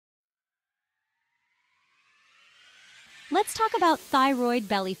Let's talk about thyroid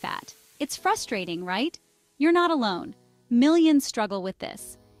belly fat. It's frustrating, right? You're not alone. Millions struggle with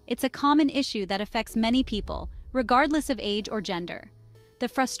this. It's a common issue that affects many people, regardless of age or gender. The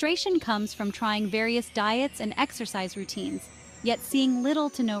frustration comes from trying various diets and exercise routines, yet seeing little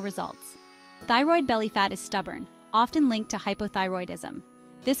to no results. Thyroid belly fat is stubborn, often linked to hypothyroidism.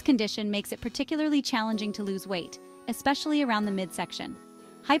 This condition makes it particularly challenging to lose weight, especially around the midsection.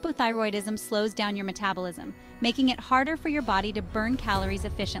 Hypothyroidism slows down your metabolism, making it harder for your body to burn calories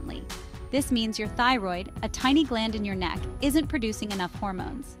efficiently. This means your thyroid, a tiny gland in your neck, isn't producing enough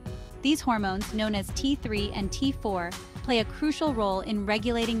hormones. These hormones, known as T3 and T4, play a crucial role in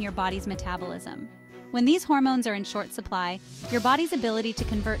regulating your body's metabolism. When these hormones are in short supply, your body's ability to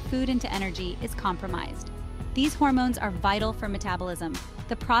convert food into energy is compromised. These hormones are vital for metabolism,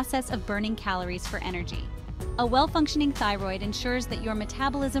 the process of burning calories for energy. A well-functioning thyroid ensures that your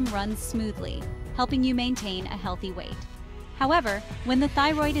metabolism runs smoothly, helping you maintain a healthy weight. However, when the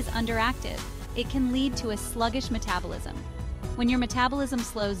thyroid is underactive, it can lead to a sluggish metabolism. When your metabolism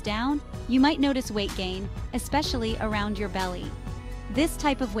slows down, you might notice weight gain, especially around your belly. This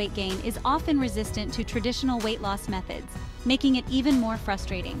type of weight gain is often resistant to traditional weight loss methods, making it even more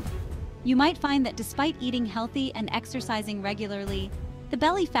frustrating. You might find that despite eating healthy and exercising regularly, the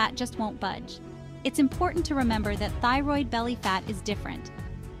belly fat just won't budge. It's important to remember that thyroid belly fat is different.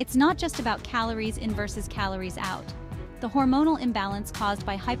 It's not just about calories in versus calories out. The hormonal imbalance caused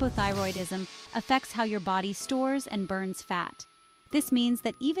by hypothyroidism affects how your body stores and burns fat. This means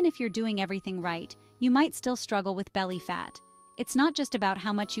that even if you're doing everything right, you might still struggle with belly fat. It's not just about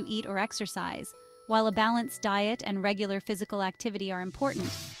how much you eat or exercise. While a balanced diet and regular physical activity are important,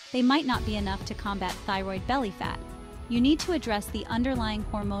 they might not be enough to combat thyroid belly fat. You need to address the underlying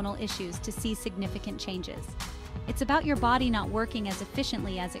hormonal issues to see significant changes. It's about your body not working as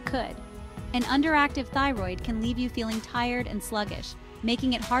efficiently as it could. An underactive thyroid can leave you feeling tired and sluggish,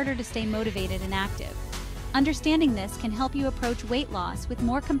 making it harder to stay motivated and active. Understanding this can help you approach weight loss with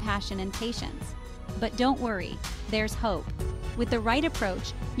more compassion and patience. But don't worry, there's hope. With the right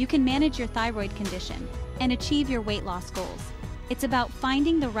approach, you can manage your thyroid condition and achieve your weight loss goals. It's about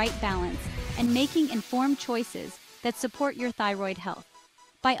finding the right balance and making informed choices that support your thyroid health.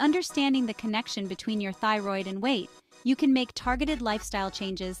 By understanding the connection between your thyroid and weight, you can make targeted lifestyle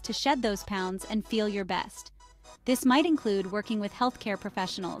changes to shed those pounds and feel your best. This might include working with healthcare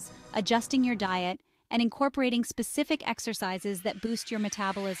professionals, adjusting your diet, and incorporating specific exercises that boost your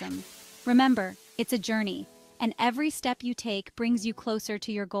metabolism. Remember, it's a journey, and every step you take brings you closer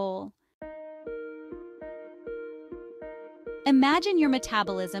to your goal. Imagine your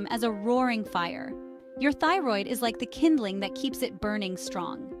metabolism as a roaring fire. Your thyroid is like the kindling that keeps it burning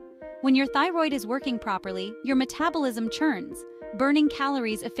strong. When your thyroid is working properly, your metabolism churns, burning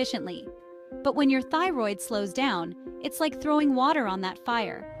calories efficiently. But when your thyroid slows down, it's like throwing water on that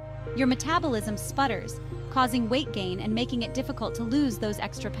fire. Your metabolism sputters, causing weight gain and making it difficult to lose those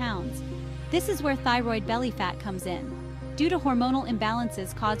extra pounds. This is where thyroid belly fat comes in. Due to hormonal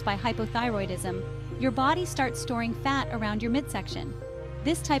imbalances caused by hypothyroidism, your body starts storing fat around your midsection.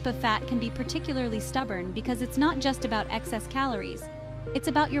 This type of fat can be particularly stubborn because it's not just about excess calories. It's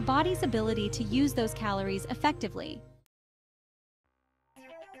about your body's ability to use those calories effectively.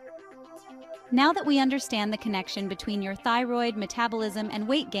 Now that we understand the connection between your thyroid, metabolism, and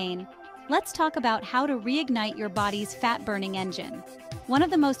weight gain, let's talk about how to reignite your body's fat-burning engine. One of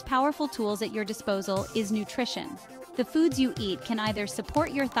the most powerful tools at your disposal is nutrition. The foods you eat can either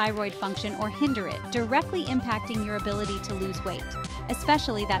support your thyroid function or hinder it, directly impacting your ability to lose weight,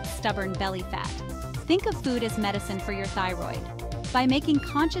 especially that stubborn belly fat. Think of food as medicine for your thyroid. By making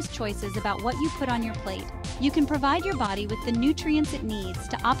conscious choices about what you put on your plate, you can provide your body with the nutrients it needs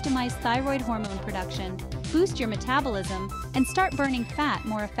to optimize thyroid hormone production, boost your metabolism, and start burning fat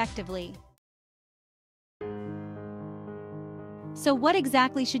more effectively. So what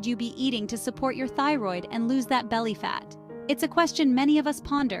exactly should you be eating to support your thyroid and lose that belly fat? It's a question many of us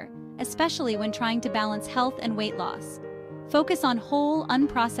ponder, especially when trying to balance health and weight loss. Focus on whole,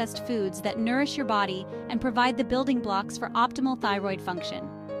 unprocessed foods that nourish your body and provide the building blocks for optimal thyroid function.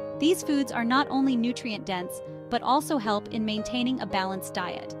 These foods are not only nutrient-dense, but also help in maintaining a balanced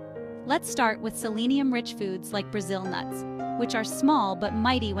diet. Let's start with selenium-rich foods like Brazil nuts, which are small but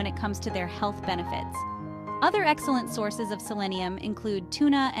mighty when it comes to their health benefits. Other excellent sources of selenium include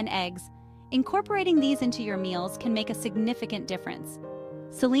tuna and eggs. Incorporating these into your meals can make a significant difference.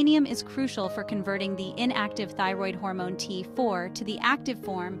 Selenium is crucial for converting the inactive thyroid hormone T4 to the active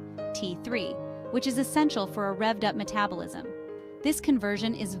form, T3, which is essential for a revved-up metabolism. This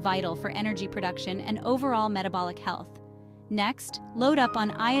conversion is vital for energy production and overall metabolic health. Next, load up on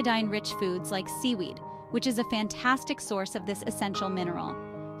iodine-rich foods like seaweed, which is a fantastic source of this essential mineral.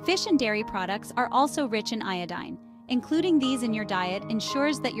 Fish and dairy products are also rich in iodine. Including these in your diet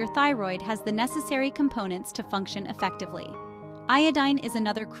ensures that your thyroid has the necessary components to function effectively. Iodine is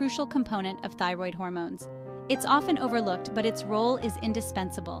another crucial component of thyroid hormones. It's often overlooked, but its role is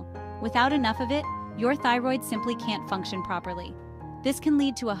indispensable. Without enough of it, your thyroid simply can't function properly. This can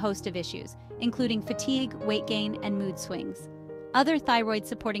lead to a host of issues, including fatigue, weight gain, and mood swings. Other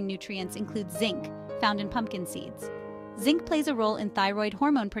thyroid-supporting nutrients include zinc, found in pumpkin seeds. Zinc plays a role in thyroid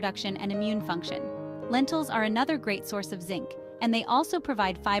hormone production and immune function. Lentils are another great source of zinc, and they also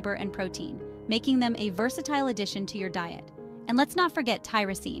provide fiber and protein, making them a versatile addition to your diet. And let's not forget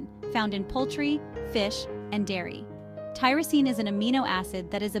tyrosine, found in poultry, fish, and dairy. Tyrosine is an amino acid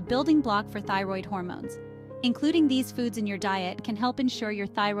that is a building block for thyroid hormones. Including these foods in your diet can help ensure your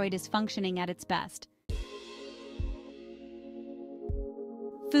thyroid is functioning at its best.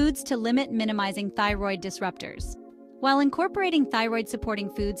 Foods to limit minimizing thyroid disruptors. While incorporating thyroid-supporting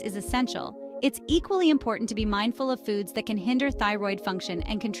foods is essential, it's equally important to be mindful of foods that can hinder thyroid function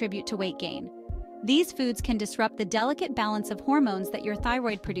and contribute to weight gain. These foods can disrupt the delicate balance of hormones that your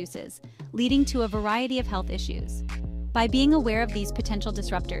thyroid produces, leading to a variety of health issues. By being aware of these potential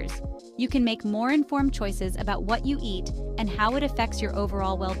disruptors, you can make more informed choices about what you eat and how it affects your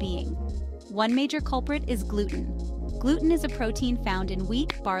overall well-being. One major culprit is gluten. Gluten is a protein found in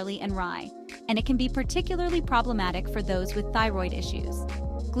wheat, barley, and rye, and it can be particularly problematic for those with thyroid issues.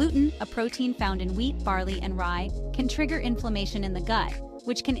 Gluten, a protein found in wheat, barley, and rye, can trigger inflammation in the gut,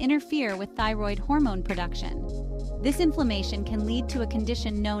 which can interfere with thyroid hormone production. This inflammation can lead to a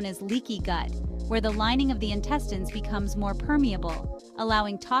condition known as leaky gut, where the lining of the intestines becomes more permeable,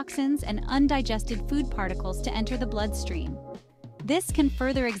 allowing toxins and undigested food particles to enter the bloodstream. This can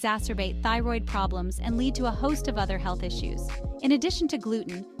further exacerbate thyroid problems and lead to a host of other health issues. In addition to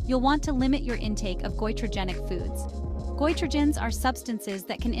gluten, you'll want to limit your intake of goitrogenic foods. Goitrogens are substances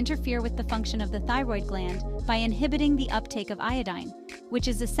that can interfere with the function of the thyroid gland by inhibiting the uptake of iodine, which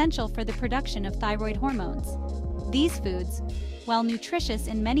is essential for the production of thyroid hormones. These foods, while nutritious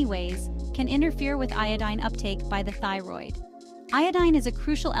in many ways, can interfere with iodine uptake by the thyroid. Iodine is a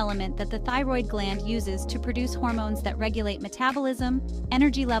crucial element that the thyroid gland uses to produce hormones that regulate metabolism,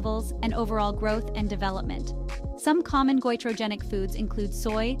 energy levels, and overall growth and development. Some common goitrogenic foods include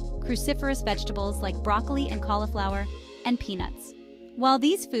soy, cruciferous vegetables like broccoli and cauliflower, and peanuts. While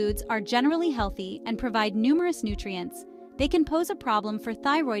these foods are generally healthy and provide numerous nutrients, they can pose a problem for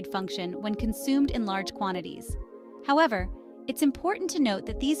thyroid function when consumed in large quantities. However, it's important to note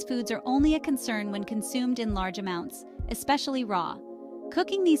that these foods are only a concern when consumed in large amounts, especially raw.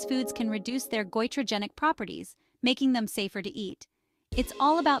 Cooking these foods can reduce their goitrogenic properties, making them safer to eat. It's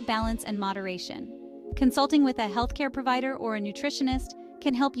all about balance and moderation. Consulting with a healthcare provider or a nutritionist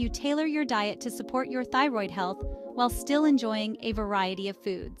can help you tailor your diet to support your thyroid health while still enjoying a variety of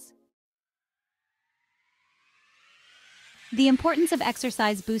foods. The importance of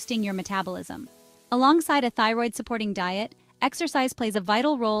exercise boosting your metabolism. Alongside a thyroid-supporting diet, exercise plays a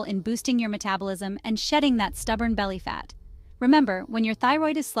vital role in boosting your metabolism and shedding that stubborn belly fat. Remember, when your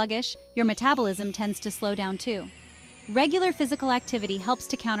thyroid is sluggish, your metabolism tends to slow down too. Regular physical activity helps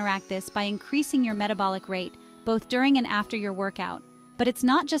to counteract this by increasing your metabolic rate, both during and after your workout. But it's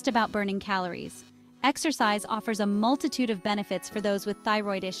not just about burning calories. Exercise offers a multitude of benefits for those with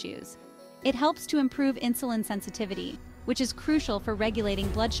thyroid issues. It helps to improve insulin sensitivity, which is crucial for regulating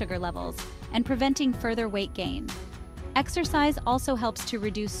blood sugar levels and preventing further weight gain. Exercise also helps to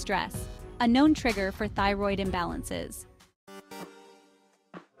reduce stress, a known trigger for thyroid imbalances.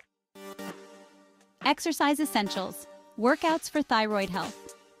 Exercise essentials. Workouts for thyroid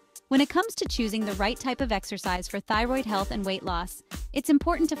health. When it comes to choosing the right type of exercise for thyroid health and weight loss, it's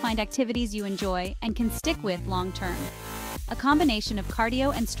important to find activities you enjoy and can stick with long-term. A combination of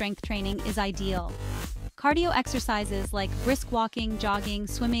cardio and strength training is ideal. Cardio exercises like brisk walking, jogging,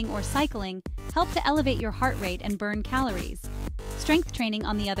 swimming, or cycling help to elevate your heart rate and burn calories. Strength training,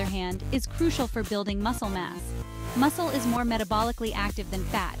 on the other hand, is crucial for building muscle mass. Muscle is more metabolically active than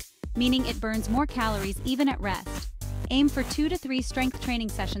fat, meaning it burns more calories even at rest. Aim for 2 to 3 strength training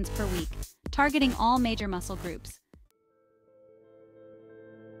sessions per week, targeting all major muscle groups.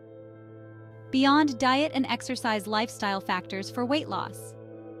 Beyond diet and exercise, lifestyle factors for weight loss.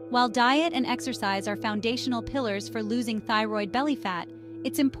 While diet and exercise are foundational pillars for losing thyroid belly fat,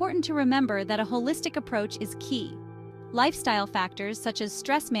 it's important to remember that a holistic approach is key. Lifestyle factors such as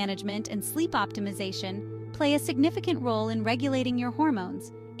stress management and sleep optimization play a significant role in regulating your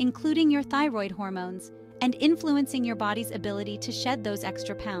hormones, including your thyroid hormones, and influencing your body's ability to shed those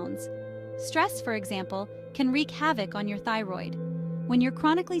extra pounds. Stress, for example, can wreak havoc on your thyroid. When you're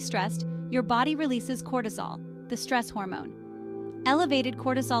chronically stressed, your body releases cortisol, the stress hormone. Elevated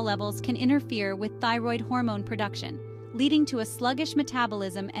cortisol levels can interfere with thyroid hormone production, leading to a sluggish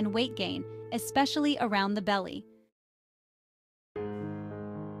metabolism and weight gain, especially around the belly.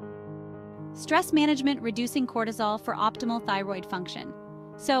 Stress management, reducing cortisol for optimal thyroid function.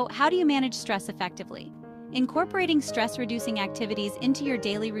 So, how do you manage stress effectively? Incorporating stress-reducing activities into your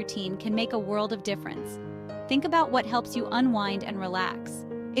daily routine can make a world of difference. Think about what helps you unwind and relax.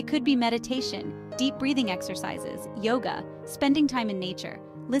 It could be meditation, deep breathing exercises, yoga, spending time in nature,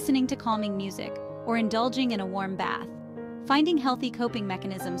 listening to calming music, or indulging in a warm bath. Finding healthy coping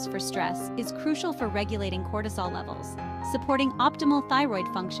mechanisms for stress is crucial for regulating cortisol levels, supporting optimal thyroid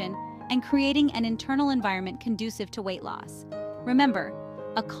function, and creating an internal environment conducive to weight loss. Remember,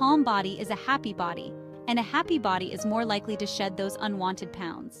 a calm body is a happy body, and a happy body is more likely to shed those unwanted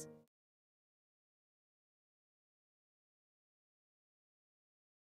pounds.